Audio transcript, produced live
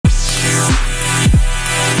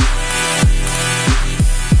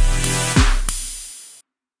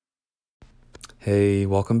Hey,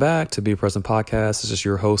 welcome back to Be Present Podcast. This is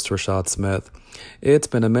your host, Rashad Smith. It's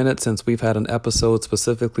been a minute since we've had an episode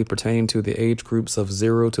specifically pertaining to the age groups of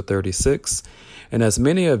 0 to 36. And as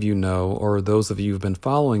many of you know, or those of you who've been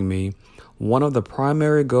following me, one of the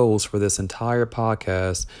primary goals for this entire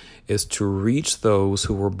podcast is to reach those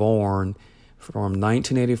who were born from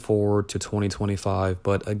 1984 to 2025.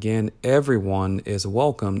 But again, everyone is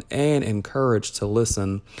welcomed and encouraged to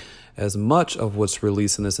listen, as much of what's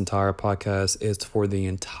released in this entire podcast is for the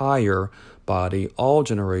entire body, all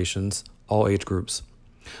generations, all age groups.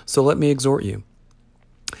 So let me exhort you.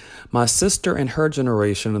 My sister and her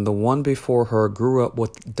generation and the one before her grew up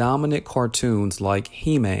with dominant cartoons like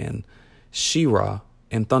He-Man, She-Ra,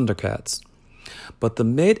 and Thundercats. But the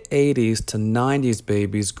mid-80s to 90s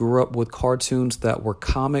babies grew up with cartoons that were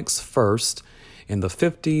comics first in the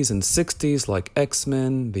 50s and 60s like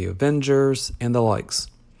X-Men, the Avengers, and the likes.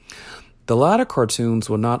 The latter cartoons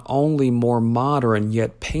were not only more modern,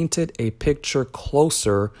 yet painted a picture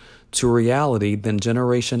closer to reality than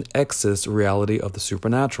Generation X's reality of the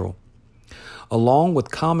supernatural. Along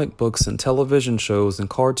with comic books and television shows and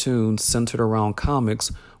cartoons centered around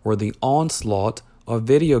comics were the onslaught of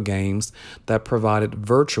video games that provided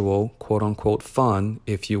virtual, quote-unquote, fun,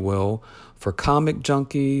 if you will, for comic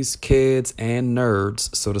junkies, kids, and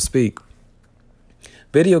nerds, so to speak.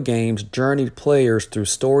 Video games journeyed players through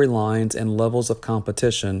storylines and levels of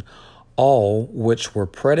competition, all which were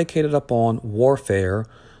predicated upon warfare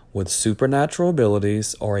with supernatural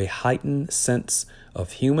abilities or a heightened sense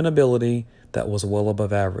of human ability that was well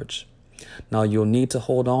above average. Now, you'll need to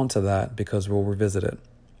hold on to that because we'll revisit it.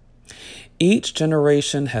 Each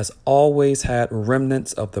generation has always had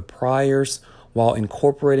remnants of the priors while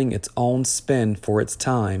incorporating its own spin for its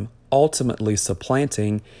time, ultimately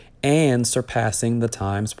supplanting and surpassing the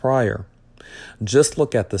times prior. Just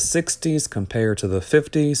look at the 60s compared to the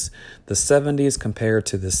 50s, the 70s compared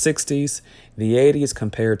to the 60s, the 80s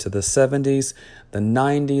compared to the 70s, the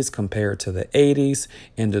 90s compared to the 80s,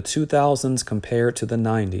 and the 2000s compared to the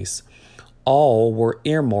 90s. All were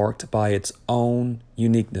earmarked by its own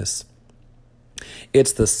uniqueness.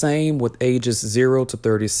 It's the same with ages 0 to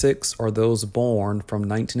 36 or those born from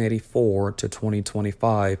 1984 to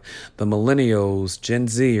 2025, the millennials, Gen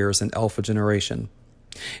Zers, and Alpha generation.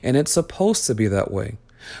 And it's supposed to be that way.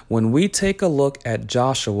 When we take a look at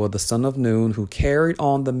Joshua, the son of Nun, who carried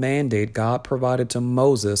on the mandate God provided to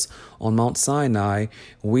Moses on Mount Sinai,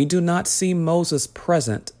 we do not see Moses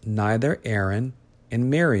present, neither Aaron and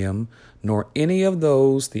Miriam, nor any of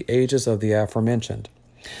those the ages of the aforementioned.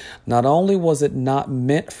 Not only was it not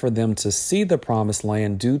meant for them to see the promised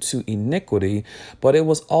land due to iniquity, but it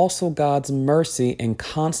was also God's mercy and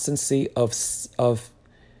constancy of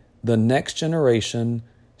the next generation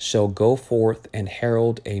shall go forth and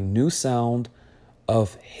herald a new sound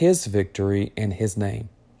of his victory in his name.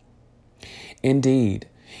 Indeed,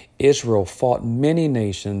 Israel fought many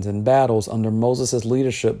nations and battles under Moses'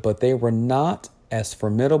 leadership, but they were not as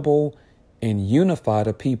formidable and unified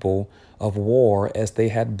a people of war as they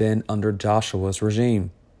had been under Joshua's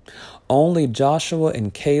regime. Only Joshua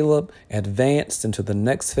and Caleb advanced into the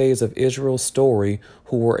next phase of Israel's story,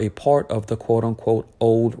 who were a part of the quote-unquote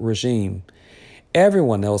old regime.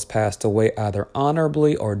 Everyone else passed away either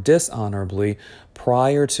honorably or dishonorably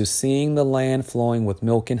prior to seeing the land flowing with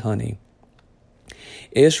milk and honey.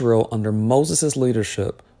 Israel, under Moses'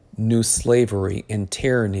 leadership, knew slavery and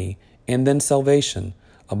tyranny, and then salvation,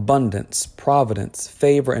 abundance, providence,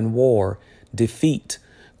 favor and war, defeat,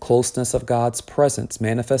 closeness of God's presence,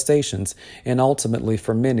 manifestations, and ultimately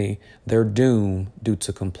for many, their doom due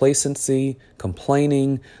to complacency,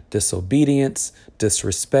 complaining, disobedience,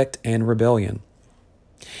 disrespect, and rebellion.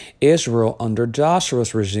 Israel under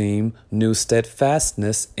Joshua's regime knew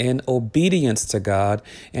steadfastness and obedience to God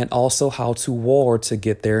and also how to war to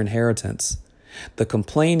get their inheritance. The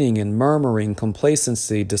complaining and murmuring,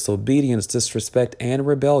 complacency, disobedience, disrespect, and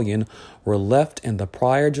rebellion were left in the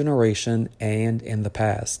prior generation and in the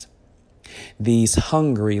past. These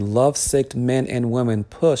hungry, lovesick men and women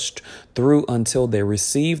pushed through until they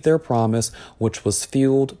received their promise, which was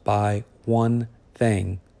fueled by one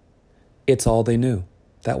thing. It's all they knew.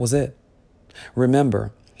 That was it.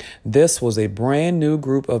 Remember, this was a brand new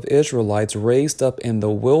group of Israelites raised up in the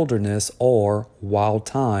wilderness or wild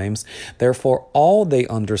times. Therefore, all they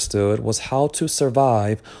understood was how to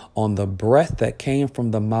survive on the breath that came from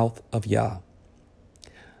the mouth of Yah.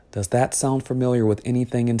 Does that sound familiar with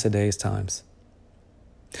anything in today's times?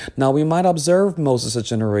 Now, we might observe Moses'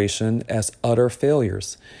 generation as utter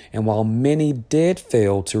failures, and while many did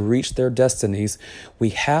fail to reach their destinies, we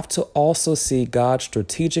have to also see God's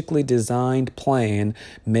strategically designed plan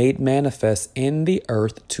made manifest in the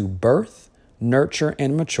earth to birth, nurture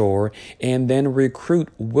and mature, and then recruit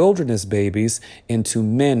wilderness babies into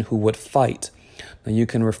men who would fight. Now you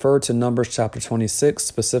can refer to Numbers chapter 26,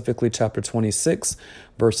 specifically chapter 26,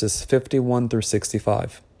 verses 51 through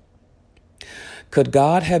 65. Could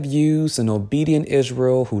God have used an obedient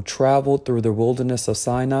Israel who traveled through the wilderness of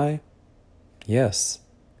Sinai? Yes,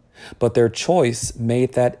 but their choice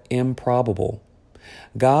made that improbable.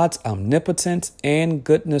 God's omnipotence and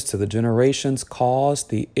goodness to the generations caused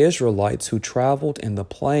the Israelites who traveled in the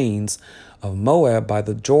plains of Moab by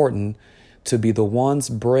the Jordan to be the ones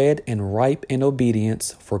bred and ripe in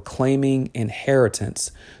obedience for claiming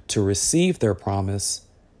inheritance to receive their promise,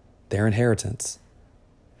 their inheritance.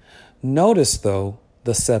 Notice, though,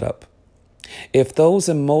 the setup. If those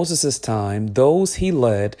in Moses' time, those he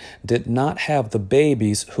led, did not have the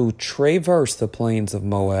babies who traversed the plains of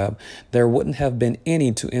Moab, there wouldn't have been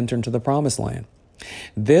any to enter into the promised land.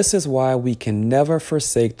 This is why we can never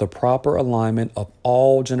forsake the proper alignment of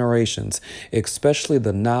all generations, especially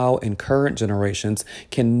the now and current generations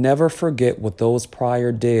can never forget what those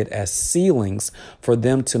prior did as ceilings for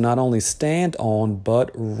them to not only stand on,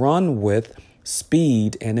 but run with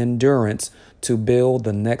speed and endurance to build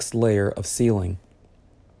the next layer of ceiling.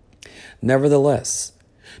 Nevertheless,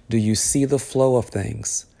 do you see the flow of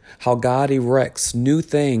things? How God erects new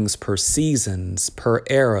things per seasons, per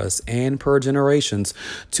eras, and per generations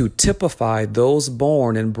to typify those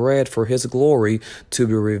born and bred for his glory to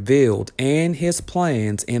be revealed and his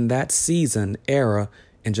plans in that season, era,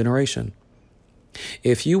 and generation.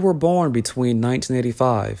 If you were born between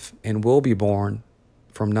 1985 and will be born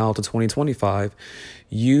from now to 2025,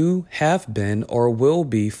 you have been or will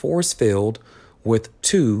be force-filled with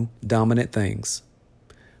two dominant things.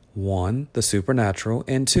 One, the supernatural,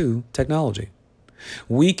 and two, technology.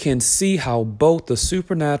 We can see how both the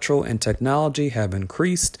supernatural and technology have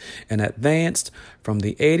increased and advanced from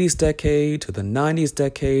the 80s decade to the 90s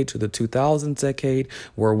decade to the 2000s decade,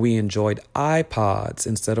 where we enjoyed iPods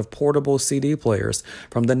instead of portable CD players,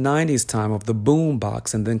 from the 90s time of the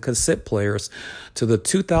boombox and then cassette players to the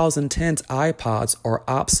 2010s iPods are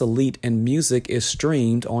obsolete and music is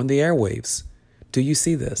streamed on the airwaves. Do you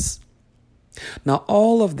see this? Now,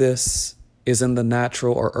 all of this is in the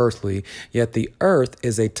natural or earthly, yet the earth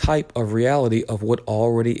is a type of reality of what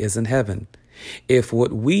already is in heaven. If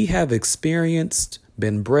what we have experienced,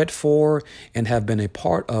 been bred for, and have been a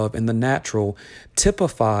part of in the natural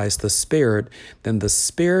typifies the spirit, then the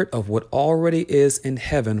spirit of what already is in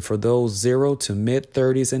heaven for those 0 to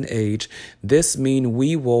mid-30s in age, this means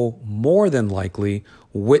we will more than likely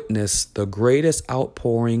witness the greatest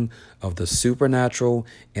outpouring of the supernatural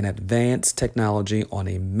and advanced technology on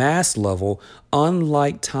a mass level,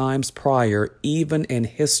 unlike times prior, even in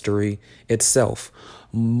history itself,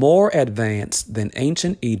 more advanced than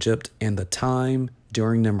ancient Egypt and the time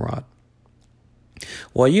during Nimrod.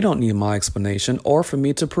 Well, you don't need my explanation or for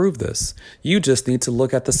me to prove this. You just need to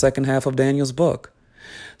look at the second half of Daniel's book.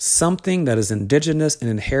 Something that is indigenous and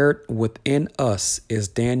inherent within us is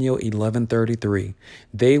Daniel 11:33.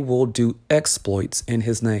 They will do exploits in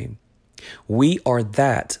his name. We are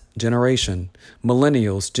that generation,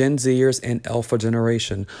 millennials, Gen Zers, and Alpha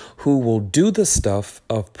generation, who will do the stuff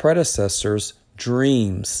of predecessors'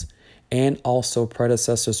 dreams and also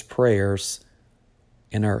predecessors' prayers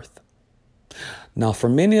in earth. Now, for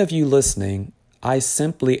many of you listening, I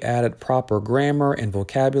simply added proper grammar and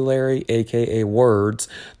vocabulary, aka words,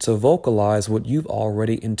 to vocalize what you've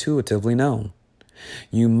already intuitively known.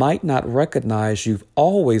 You might not recognize you've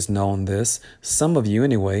always known this, some of you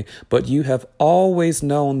anyway, but you have always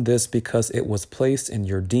known this because it was placed in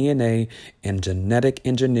your DNA and genetic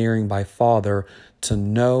engineering by Father to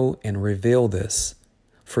know and reveal this.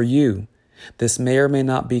 For you, this may or may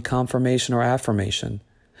not be confirmation or affirmation.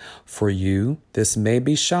 For you, this may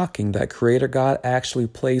be shocking that Creator God actually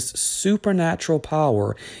placed supernatural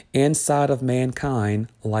power inside of mankind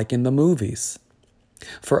like in the movies.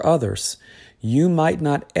 For others, you might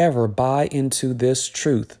not ever buy into this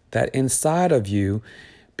truth that inside of you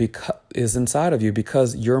is inside of you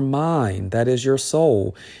because your mind, that is your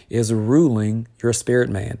soul, is ruling your spirit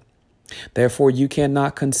man. Therefore, you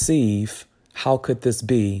cannot conceive, how could this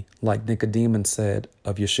be, like Nicodemus said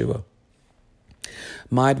of Yeshua.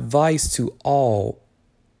 My advice to all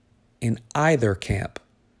in either camp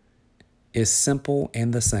is simple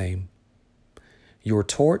and the same. Your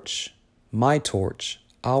torch, my torch,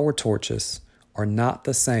 our torches are not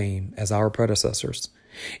the same as our predecessors.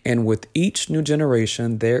 And with each new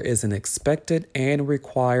generation, there is an expected and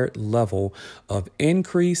required level of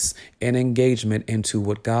increase and engagement into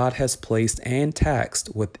what God has placed and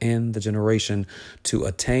taxed within the generation to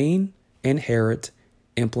attain, inherit,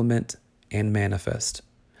 implement, and manifest.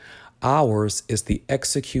 Ours is the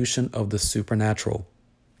execution of the supernatural.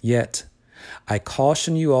 Yet, I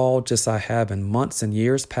caution you all, just as I have in months and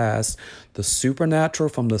years past, the supernatural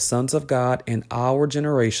from the sons of God in our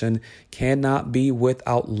generation cannot be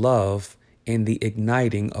without love and the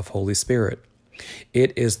igniting of Holy Spirit.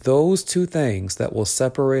 It is those two things that will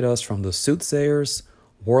separate us from the soothsayers,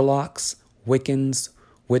 warlocks, Wiccans,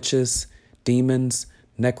 witches, demons,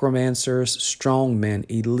 necromancers, strongmen,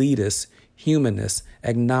 elitists, humanists,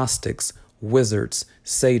 agnostics, wizards,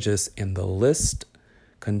 sages, and the list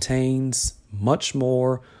contains much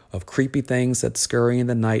more of creepy things that scurry in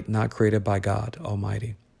the night not created by God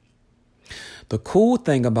Almighty. The cool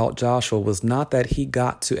thing about Joshua was not that he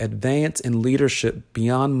got to advance in leadership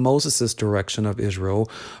beyond Moses' direction of Israel,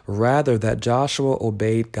 rather that Joshua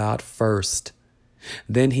obeyed God first.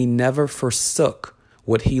 Then he never forsook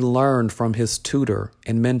what he learned from his tutor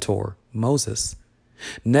and mentor, Moses.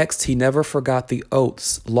 Next, he never forgot the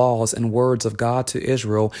oaths, laws, and words of God to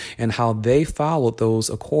Israel and how they followed those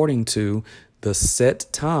according to the set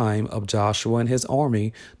time of Joshua and his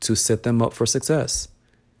army to set them up for success.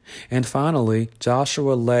 And finally,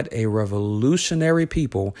 Joshua led a revolutionary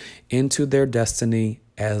people into their destiny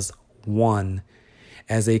as one,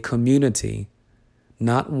 as a community,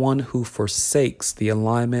 not one who forsakes the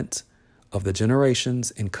alignment of the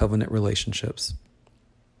generations and covenant relationships.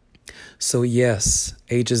 So yes,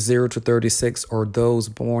 ages 0 to 36 or those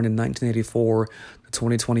born in 1984 to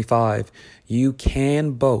 2025, you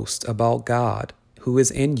can boast about God who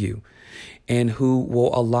is in you and who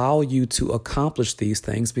will allow you to accomplish these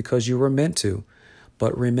things because you were meant to.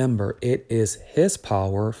 But remember, it is His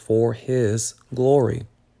power for His glory.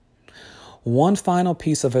 One final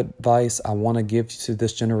piece of advice I want to give to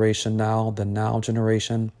this generation now, the now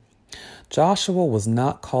generation. Joshua was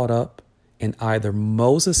not caught up in either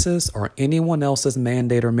Moses's or anyone else's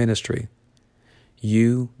mandate or ministry.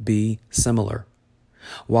 You be similar.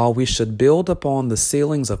 While we should build upon the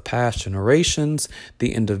ceilings of past generations,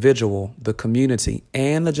 the individual, the community,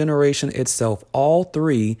 and the generation itself, all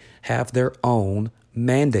three have their own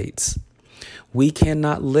mandates. We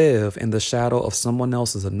cannot live in the shadow of someone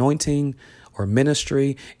else's anointing or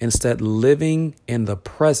ministry, instead living in the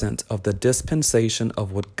present of the dispensation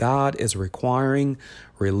of what God is requiring,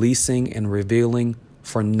 releasing, and revealing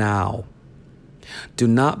for now. Do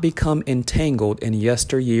not become entangled in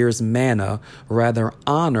yesteryear's manna, rather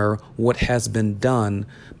honor what has been done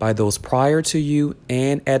by those prior to you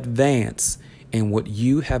and advance in what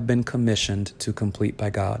you have been commissioned to complete by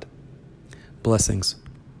God. Blessings.